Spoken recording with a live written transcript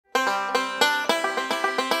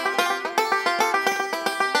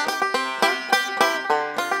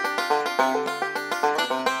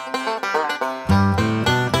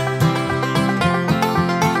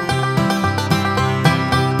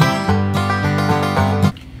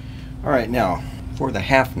Alright, now for the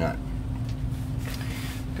half nut,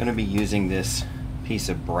 I'm going to be using this piece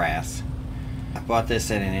of brass. I bought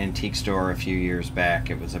this at an antique store a few years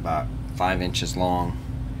back. It was about 5 inches long.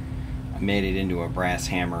 I made it into a brass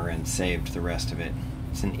hammer and saved the rest of it.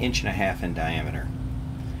 It's 1.5 inches in diameter.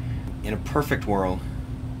 In a perfect world,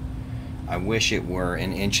 I wish it were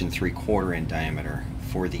 1.75 inches in diameter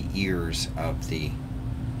for the ears of the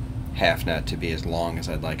half nut to be as long as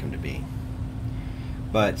I'd like them to be.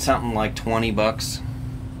 But something like 20 bucks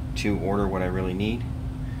to order what I really need.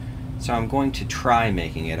 So I'm going to try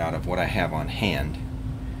making it out of what I have on hand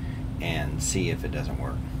and see if it doesn't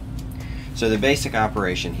work. So the basic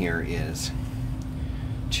operation here is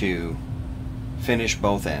to finish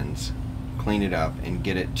both ends, clean it up, and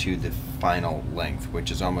get it to the final length,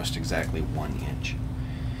 which is almost exactly 1 inch.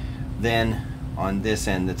 Then on this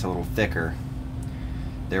end that's a little thicker,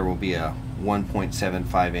 there will be a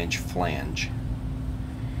 1.75 inch flange,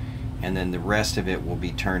 and then the rest of it will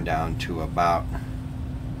be turned down to a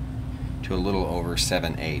little over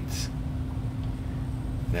 7/8.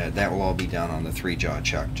 That will all be done on the 3-jaw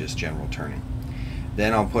chuck, just general turning.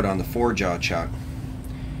 Then I'll put on the 4-jaw chuck,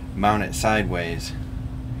 mount it sideways,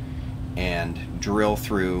 and drill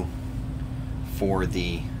through for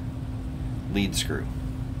the lead screw,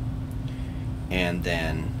 and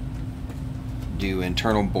then do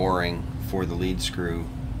internal boring for the lead screw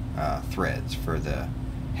threads for the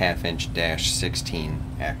 1/2 inch -16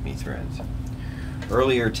 Acme threads.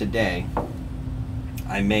 Earlier today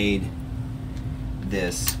I made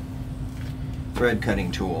this thread cutting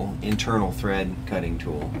tool, internal thread cutting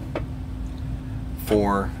tool,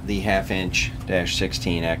 for the 1/2 inch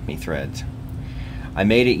 -16 Acme threads. I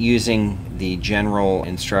made it using the general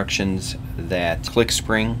instructions that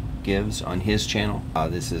ClickSpring gives on his channel.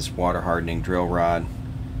 This is water hardening drill rod.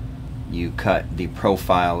 You cut the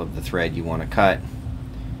profile of the thread you want to cut,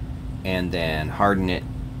 and then harden it,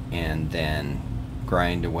 and then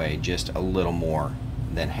grind away just a little more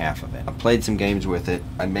than half of it. I played some games with it.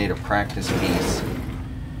 I made a practice piece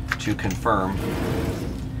to confirm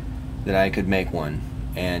that I could make one,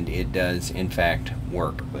 and it does in fact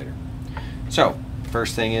work later. So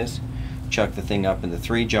first thing is chuck the thing up in the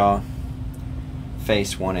 3-jaw,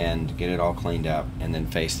 face one end, get it all cleaned up, and then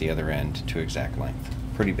face the other end to exact length.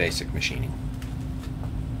 Pretty basic machining.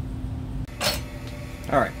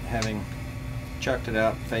 Alright, having chucked it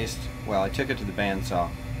up, faced, well, I took it to the bandsaw,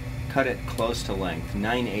 cut it close to length.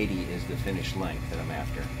 980 is the finished length that I'm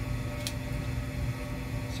after.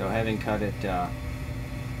 So having cut it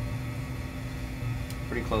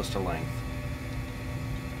pretty close to length,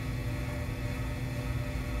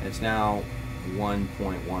 it's now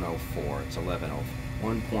 1.104. It's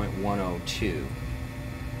 1.102.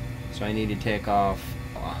 So I need to take off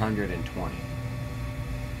 120.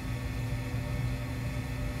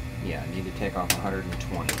 Yeah, I need to take off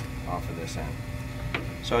 120 off of this end.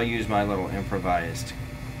 So I use my little improvised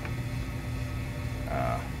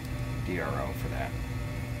DRO for that.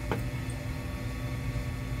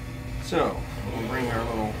 So we'll bring our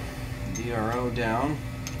little DRO down,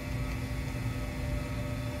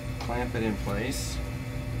 clamp it in place,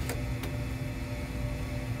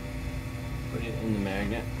 put it in the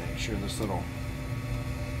magnet, make sure this little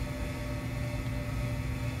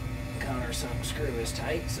countersunk screw is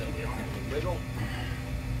tight so we don't have to wiggle.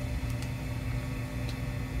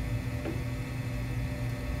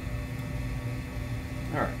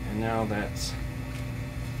 Alright, and now that's...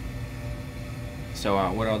 So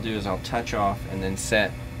what I'll do is I'll touch off and then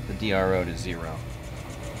set the DRO to 0.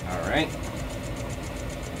 Alright,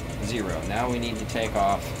 0. Now we need to take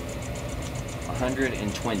off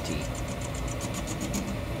 120.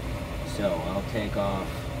 So I'll take off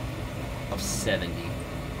 70.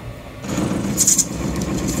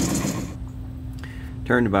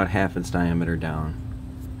 Turned about half its diameter down,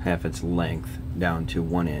 half its length down to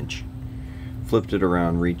 1 inch. Flipped it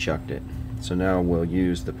around, rechucked it. So now we'll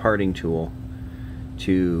use the parting tool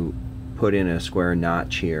to put in a square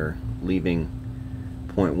notch here, leaving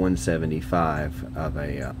 0.175 of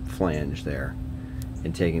a flange there,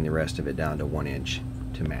 and taking the rest of it down to 1 inch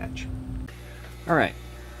to match. Alright,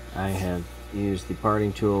 I have used the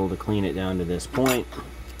parting tool to clean it down to this point.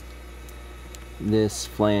 This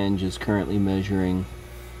flange is currently measuring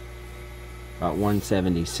about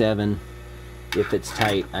 177. If it's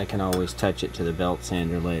tight, I can always touch it to the belt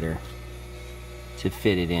sander later to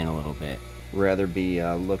fit it in a little bit. Rather be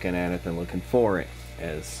looking at it than looking for it,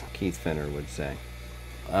 as Keith Finner would say.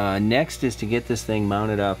 Next is to get this thing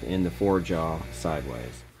mounted up in the 4-jaw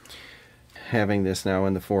sideways. Having this now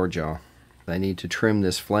in the 4-jaw, I need to trim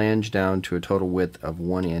this flange down to a total width of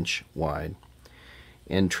 1 inch wide,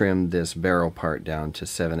 and trim this barrel part down to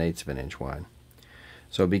 7/8 of an inch wide.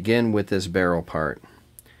 So begin with this barrel part.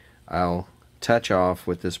 I'll touch off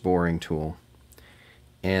with this boring tool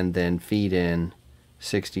and then feed in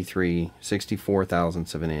 64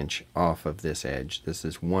 thousandths of an inch off of this edge. This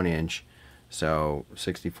is 1 inch, so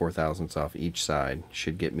 64 thousandths off each side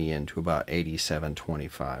should get me into about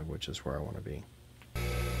 87.25, which is where I want to be.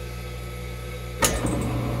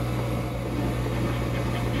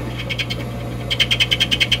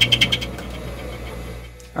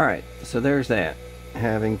 Alright, so there's that.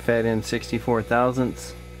 Having fed in 64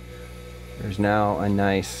 thousandths, there's now a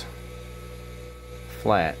nice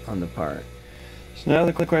flat on the part. So now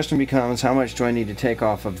the question becomes, how much do I need to take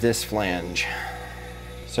off of this flange?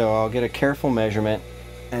 So I'll get a careful measurement,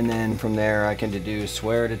 and then from there I can deduce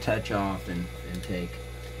where to touch off and take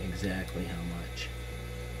exactly how much.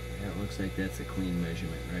 That looks like that's a clean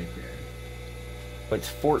measurement right there. It's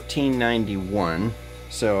 1491,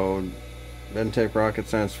 so doesn't take rocket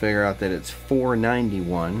science to figure out that it's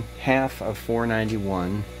 491. Half of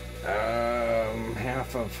 491,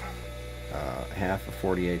 half of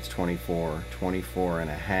 48 is 24, 24 and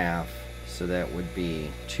a half, so that would be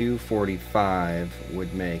 245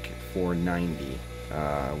 would make 490.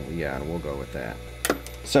 Yeah, we'll go with that.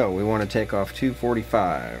 So we want to take off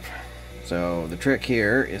 245. So the trick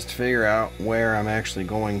here is to figure out where I'm actually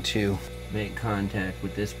going to make contact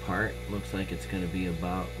with this part. Looks like it's going to be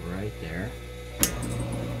about right there.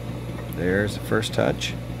 There's the first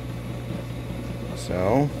touch.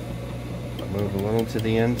 So move a little to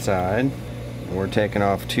the inside. We're taking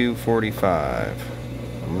off 245.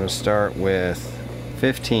 I'm going to start with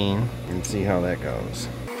 15 and see how that goes.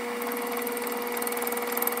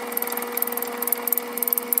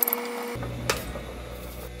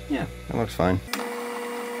 Yeah, that looks fine.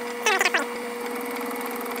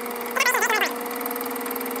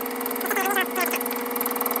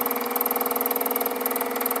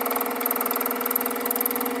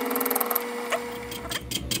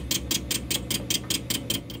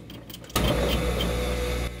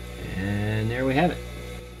 We have it.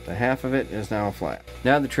 The half of it is now flat.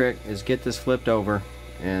 Now the trick is get this flipped over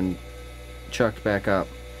and chucked back up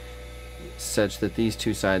such that these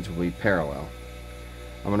two sides will be parallel.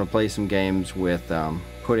 I'm going to play some games with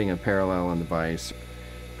putting a parallel in the vise,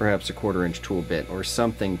 perhaps a 1/4 inch tool bit or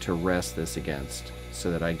something to rest this against so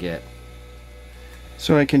that I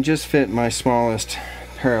can just fit my smallest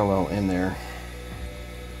parallel in there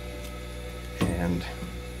and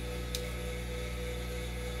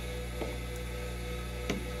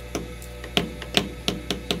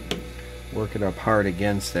work it up hard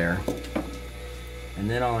against there, and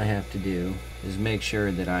then all I have to do is make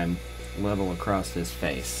sure that I'm level across this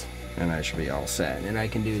face, and I should be all set. And I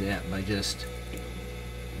can do that by just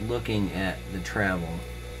looking at the travel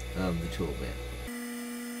of the tool bit.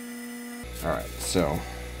 Alright, so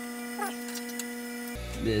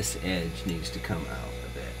this edge needs to come out a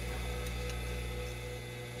bit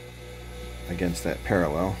against that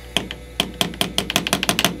parallel.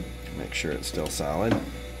 Make sure it's still solid.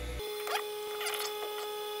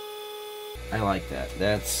 I like that.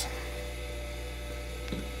 It's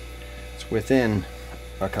within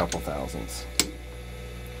a couple thousandths.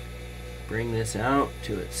 Bring this out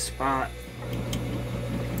to its spot.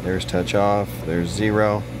 There's touch off. There's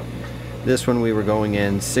 0. This one we were going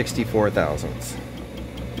in 64 thousandths.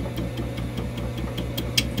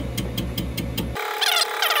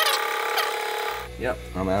 Yep,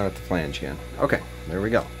 I'm out at the flange again. Okay, there we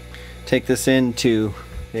go. Take this in to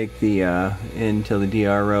take the until the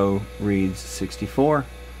DRO reads 64,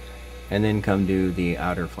 and then come do the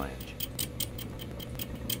outer flange.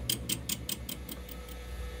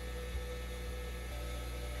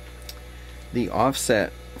 The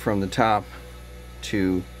offset from the top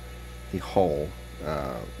to the hole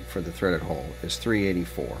for the threaded hole is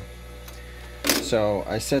 384. So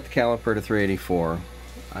I set the caliper to 384.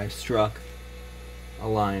 I struck a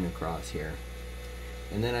line across here,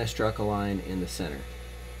 and then I struck a line in the center.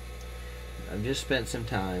 I've just spent some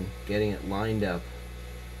time getting it lined up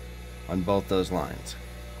on both those lines.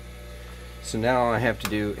 So now all I have to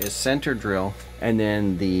do is center drill, and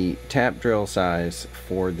then the tap drill size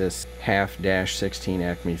for this half-16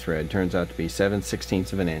 acme thread turns out to be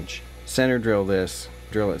 7/16 of an inch. Center drill this,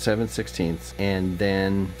 drill it 7/16, and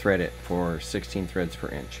then thread it for 16 threads per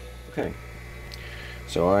inch. Okay,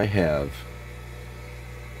 so I have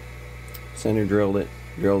center drilled it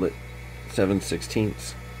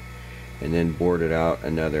 7/16, and then bored it out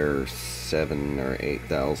another 7 or 8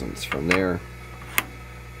 thousandths from there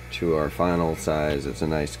to our final size. It's a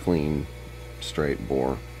nice clean straight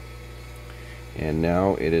bore. And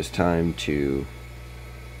now it is time to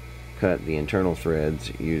cut the internal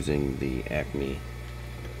threads using the Acme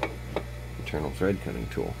internal thread cutting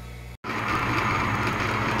tool.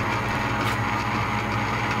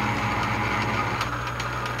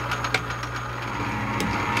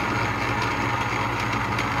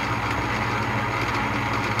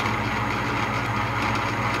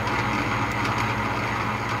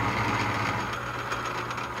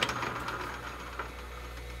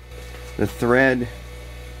 The thread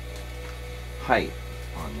height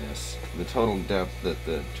on this, the total depth that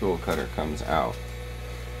the tool cutter comes out,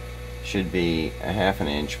 should be 1/2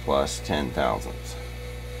 inch plus 10 thousandths.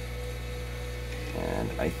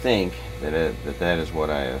 And I think that that is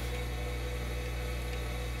what I have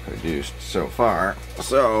produced so far.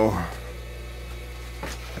 So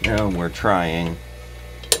now we're trying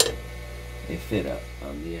a fit up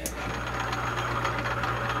on the action.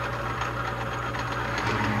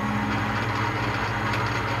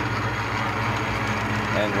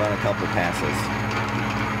 And run a couple passes.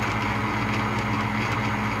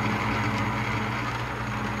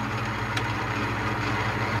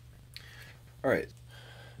 Alright,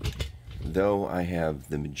 though I have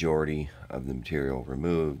the majority of the material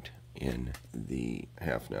removed in the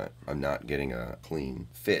half nut, I'm not getting a clean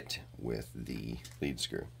fit with the lead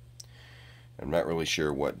screw. I'm not really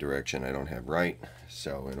sure what direction I don't have right,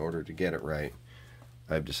 so in order to get it right,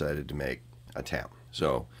 I've decided to make a tap.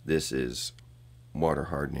 So this is water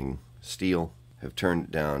hardening steel. Have turned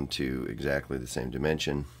it down to exactly the same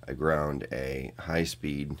dimension. I ground a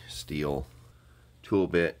high-speed steel tool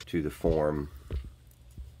bit to the form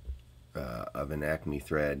of an Acme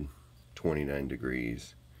thread, 29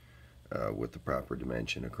 degrees with the proper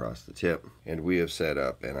dimension across the tip. And we have set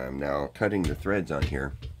up, and I'm now cutting the threads on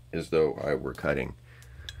here as though I were cutting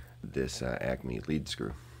this Acme lead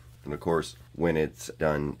screw. And of course, when it's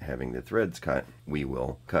done having the threads cut, we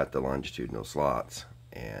will cut the longitudinal slots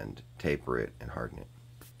and taper it and harden it.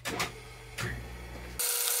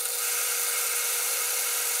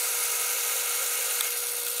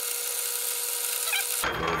 A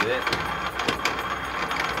little bit.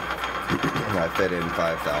 I fed in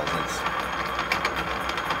 5 thousandths.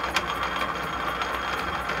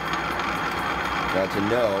 Now to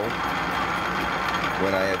know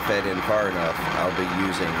when I have fed in far enough, I'll be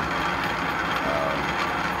using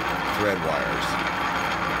thread wires.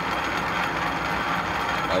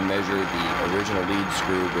 I measure the original lead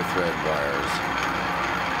screw with thread wires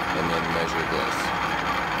and then measure this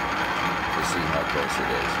to see how close it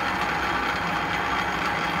is.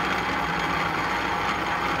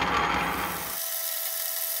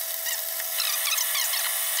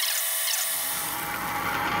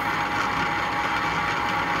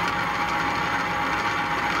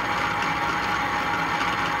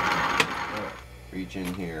 Reach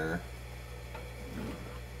in here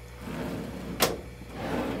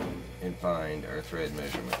and find our thread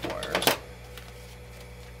measurement wires.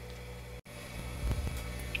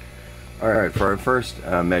 Alright, for our first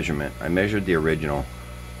measurement, I measured the original,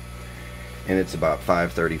 and it's about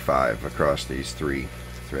 535 across these 3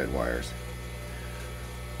 thread wires.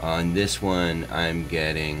 On this one, I'm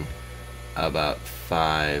getting about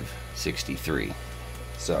 563.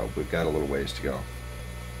 So we've got a little ways to go.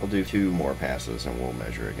 I'll do 2 more passes and we'll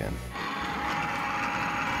measure again.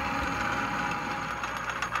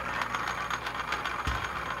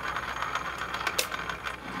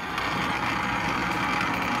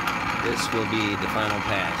 This will be the final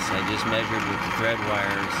pass. I just measured with the thread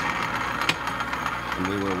wires and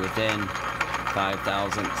we were within 5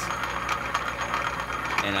 thousandths.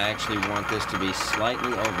 And I actually want this to be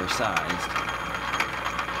slightly oversized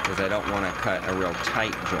because I don't want to cut a real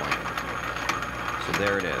tight joint. So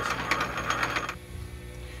there it is.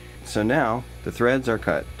 So now the threads are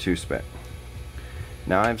cut to spec.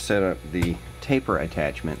 Now I've set up the taper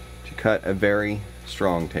attachment to cut a very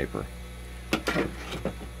strong taper.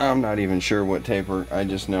 I'm not even sure what taper, I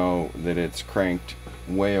just know that it's cranked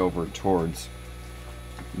way over towards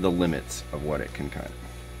the limits of what it can cut.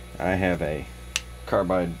 I have a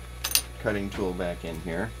carbide cutting tool back in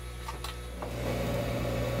here.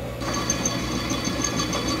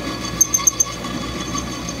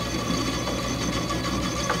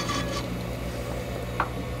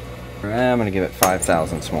 I'm going to give it 5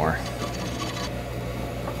 thousandths more.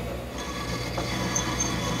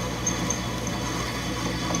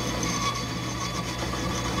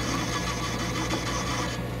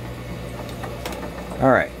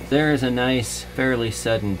 Alright, there is a nice, fairly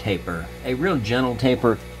sudden taper. A real gentle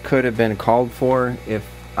taper could have been called for if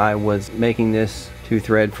I was making this to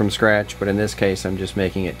thread from scratch, but in this case I'm just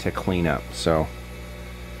making it to clean up. So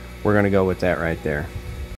we're going to go with that right there.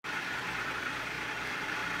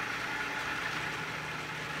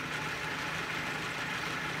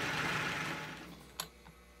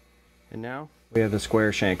 And now we have the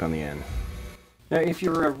square shank on the end. Now if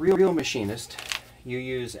you're a real machinist, you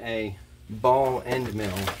use a ball end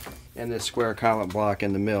mill and this square collet block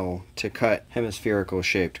in the mill to cut hemispherical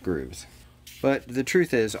shaped grooves. But the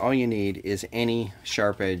truth is, all you need is any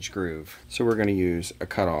sharp edge groove. So we're going to use a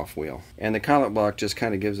cutoff wheel. And the collet block just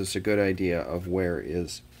kind of gives us a good idea of where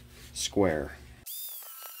is square.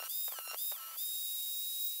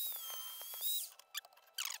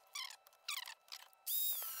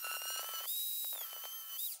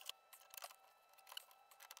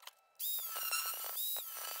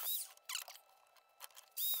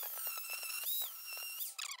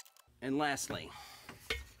 And lastly,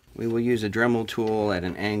 we will use a Dremel tool at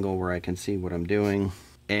an angle where I can see what I'm doing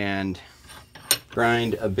and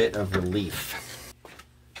grind a bit of relief.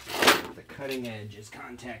 The cutting edge is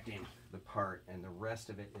contacting the part and the rest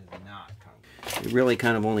of it is not contacting. You really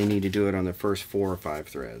kind of only need to do it on the first 4 or 5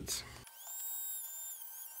 threads.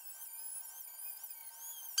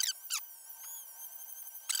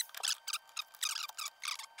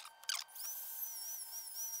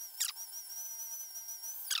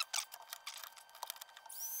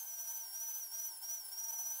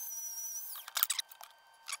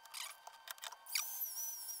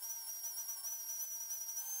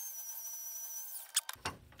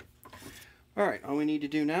 Alright, all we need to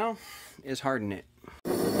do now is harden it.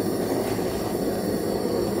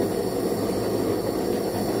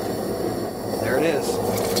 There it is.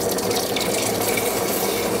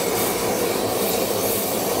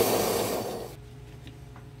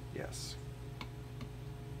 Yes.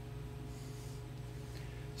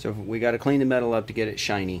 So we got to clean the metal up to get it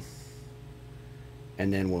shiny,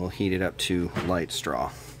 and then we'll heat it up to light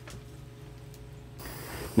straw.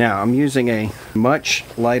 Now I'm using a much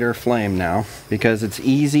lighter flame now because it's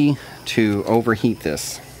easy to overheat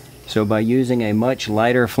this. So by using a much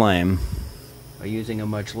lighter flame,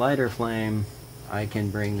 I can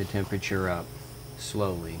bring the temperature up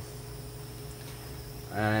slowly.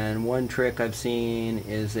 And one trick I've seen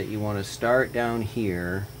is that you want to start down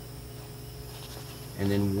here and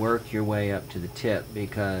then work your way up to the tip,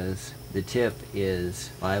 because the tip is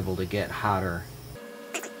liable to get hotter.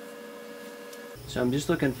 So I'm just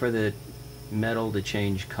looking for the metal to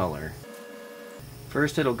change color.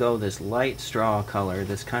 First it'll go this light straw color,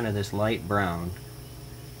 this light brown,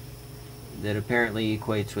 that apparently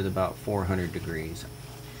equates with about 400 degrees.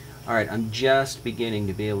 Alright, I'm just beginning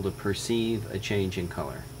to be able to perceive a change in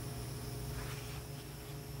color.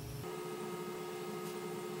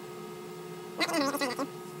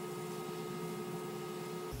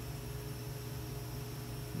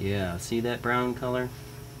 Yeah, see that brown color?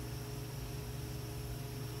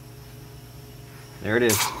 There it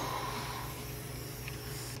is.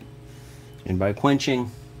 And by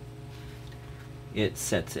quenching, it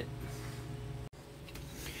sets it.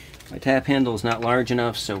 My tap handle is not large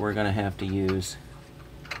enough, so we're going to have to use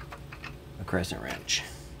a crescent wrench.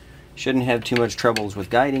 Shouldn't have too much troubles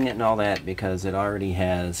with guiding it and all that, because it already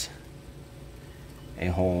has a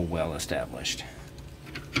hole well established.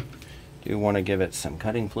 Do want to give it some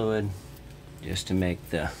cutting fluid just to make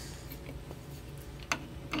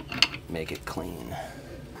it clean.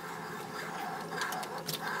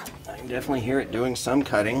 I can definitely hear it doing some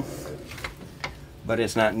cutting, but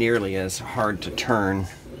it's not nearly as hard to turn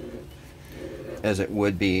as it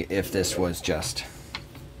would be if this was just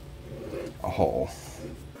a hole.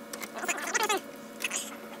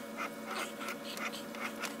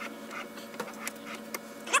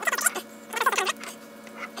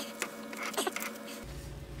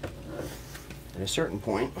 At a certain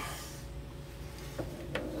point,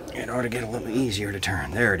 it ought to get a little easier to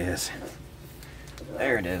turn. There it is.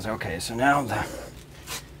 There it is. Okay, so now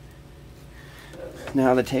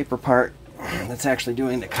the taper part that's actually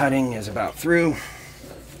doing the cutting is about through,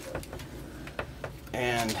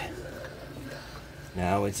 and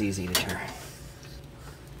now it's easy to turn.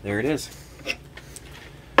 There it is.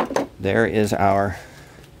 There is our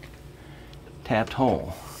tapped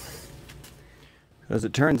hole. As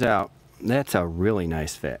it turns out, that's a really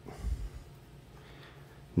nice fit.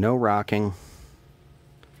 No rocking.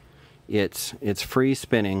 It's free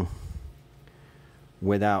spinning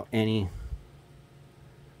without any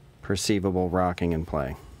perceivable rocking in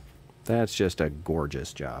play. That's just a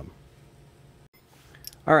gorgeous job.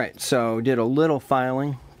 Alright, so did a little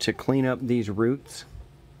filing to clean up these roots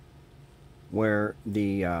where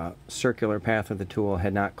the circular path of the tool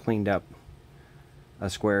had not cleaned up a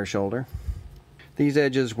square shoulder. These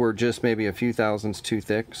edges were just maybe a few thousandths too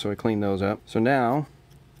thick, so I cleaned those up. So now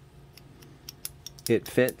it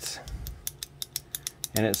fits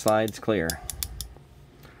and it slides clear.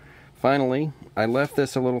 Finally, I left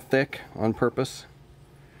this a little thick on purpose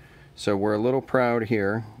So we're a little proud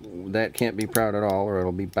here. That can't be proud at all, or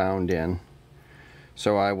it'll be bound in.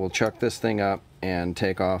 So I will chuck this thing up and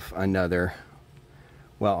take off another,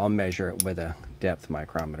 well, I'll measure it with a depth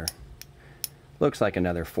micrometer. Looks like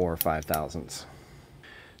another 4 or 5 thousandths.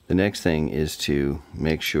 The next thing is to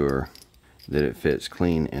make sure that it fits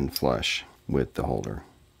clean and flush with the holder.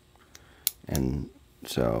 And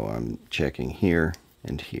so I'm checking here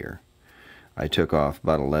and here. I took off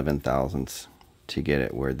about 11 thousandths to get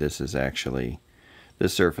it where this is actually,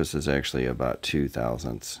 this surface is actually about 2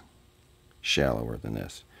 thousandths shallower than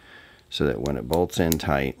this, so that when it bolts in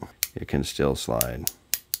tight, it can still slide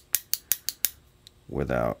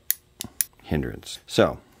without hindrance.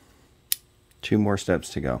 So 2 more steps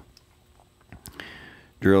to go.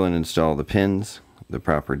 Drill and install the pins the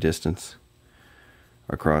proper distance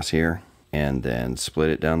across here, and then split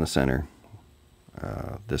it down the center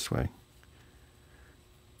this way,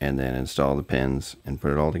 and then install the pins and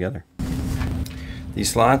put it all together. The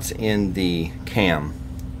slots in the cam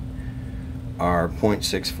are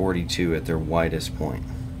 0.642 at their widest point,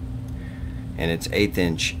 and it's 1/8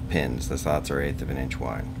 inch pins. The slots are 1/8 of an inch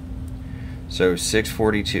wide. So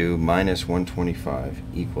 642 minus 125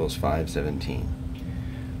 equals 517.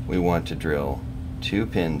 We want to drill 2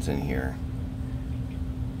 pins in here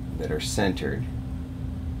that are centered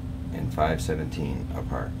and 517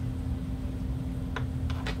 apart.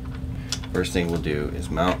 First thing we'll do is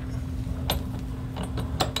mount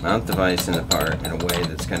the vise in the part in a way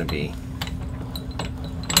that's going to be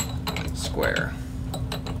square.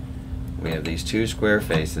 We have these 2 square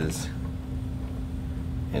faces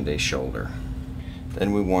and a shoulder.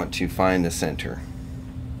 Then we want to find the center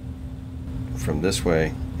from this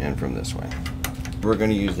way and from this way. We're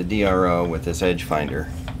going to use the DRO with this edge finder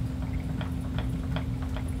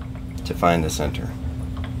to find the center.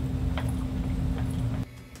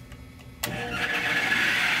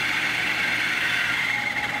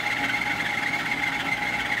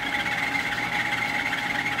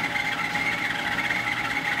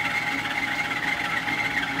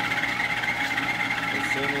 As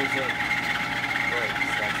soon as it breaks,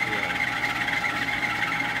 that's the edge.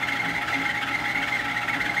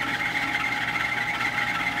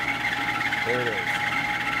 There it is.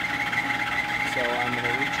 So I'm going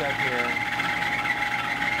to reach up here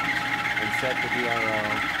and set the DRO.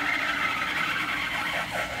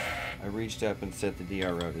 I reached up and set the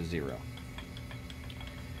DRO to 0.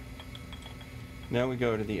 Now we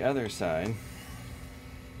go to the other side.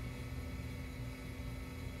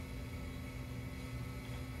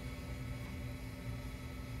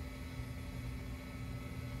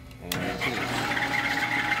 And repeat.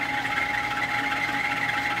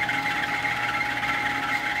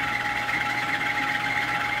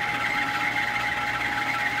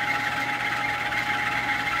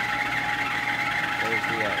 There's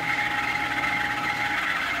the edge.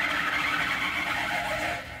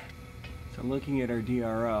 So I'm looking at our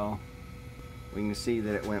DRO. We can see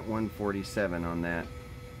that it went 147 on that.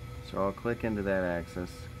 So I'll click into that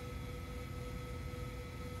axis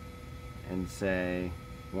and say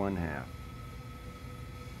 1/2.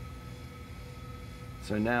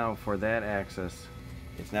 So now for that axis,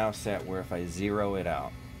 it's now set where if I zero it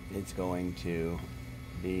out, it's going to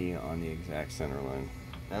be on the exact center line.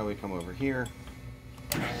 Now we come over here.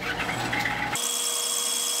 This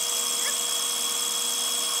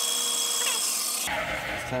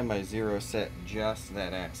time I zero set just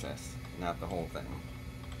that axis, not the whole thing.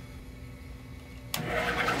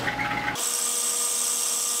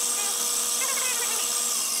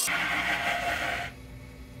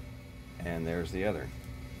 And there's the other.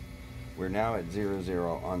 We're now at 0,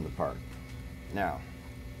 0 on the part. Now,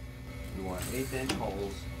 we want 1/8 inch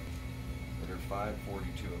holes that are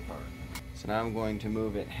 542 apart. So now I'm going to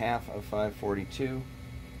move it half of 542,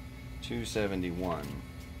 271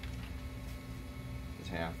 is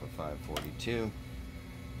half of 542.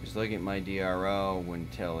 Just look at my DRO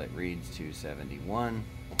until it reads 271.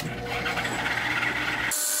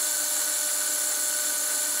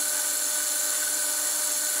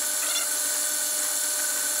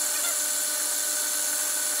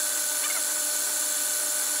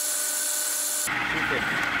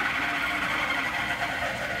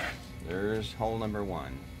 There's hole number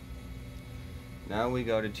 1. Now we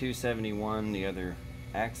go to 271, the other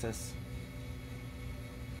axis.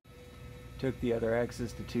 Took the other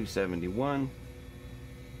axis to 271.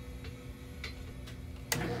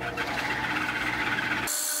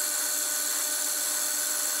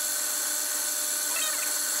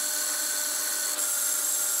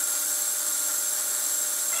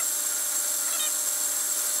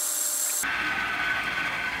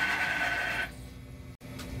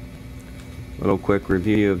 Little quick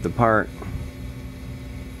review of the part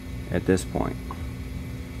at this point.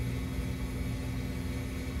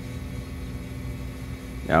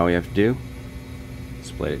 Now all we have to do is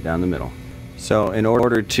split it down the middle. So in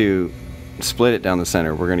order to split it down the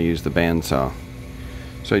center, we're going to use the bandsaw.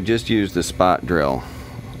 So I just used the spot drill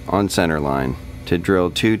on center line to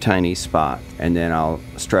drill 2 tiny spots, and then I'll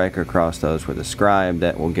strike across those with a scribe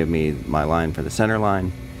that will give me my line for the center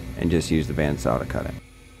line, and just use the bandsaw to cut it.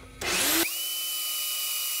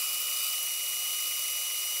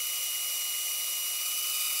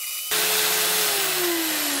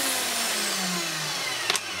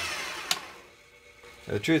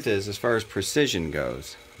 The truth is, as far as precision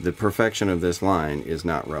goes, the perfection of this line is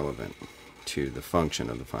not relevant to the function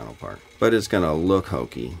of the final part. But it's going to look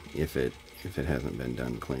hokey if it hasn't been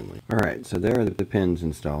done cleanly. Alright, so there are the pins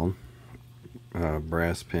installed.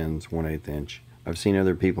 Brass pins, 1/8 inch. I've seen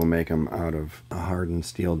other people make them out of a hardened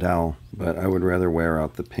steel dowel, but I would rather wear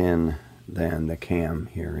out the pin than the cam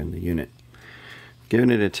here in the unit.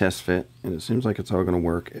 Giving it a test fit, and it seems like it's all going to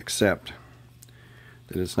work, except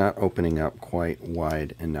that it's not opening up quite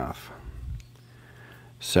wide enough.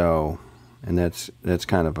 So, and that's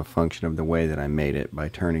kind of a function of the way that I made it by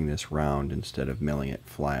turning this round instead of milling it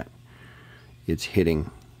flat. It's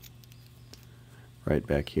hitting right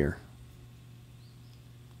back here,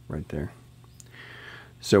 right there.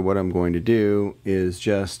 So what I'm going to do is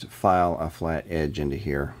just file a flat edge into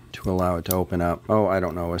here to allow it to open up, oh, I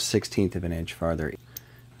don't know, a 1/16 of an inch farther.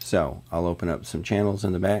 So I'll open up some channels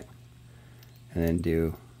in the back and then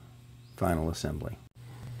do final assembly.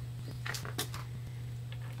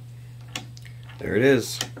 There it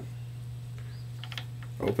is.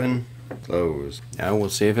 Open, close. Now we'll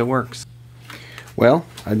see if it works. Well,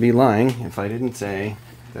 I'd be lying if I didn't say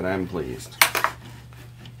that I'm pleased.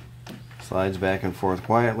 Slides back and forth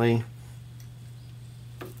quietly.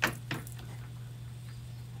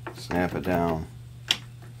 Snap it down.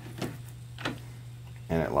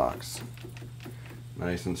 And it locks.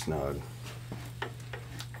 Nice and snug.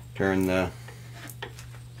 Turn the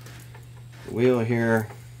wheel here,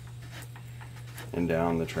 and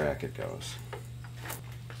down the track it goes.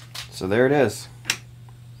 So there it is.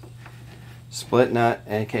 Split nut,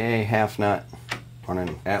 aka half nut, on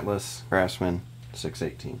an Atlas Craftsman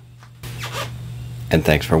 618. And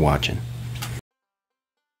thanks for watching.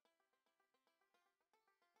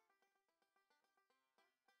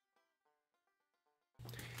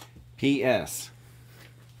 P.S.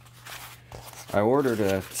 I ordered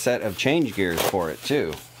a set of change gears for it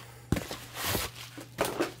too.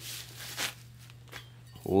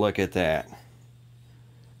 Look at that.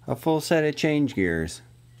 A full set of change gears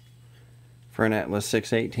for an Atlas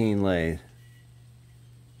 618 lathe.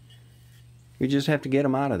 We just have to get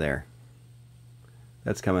them out of there.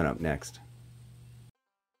 That's coming up next.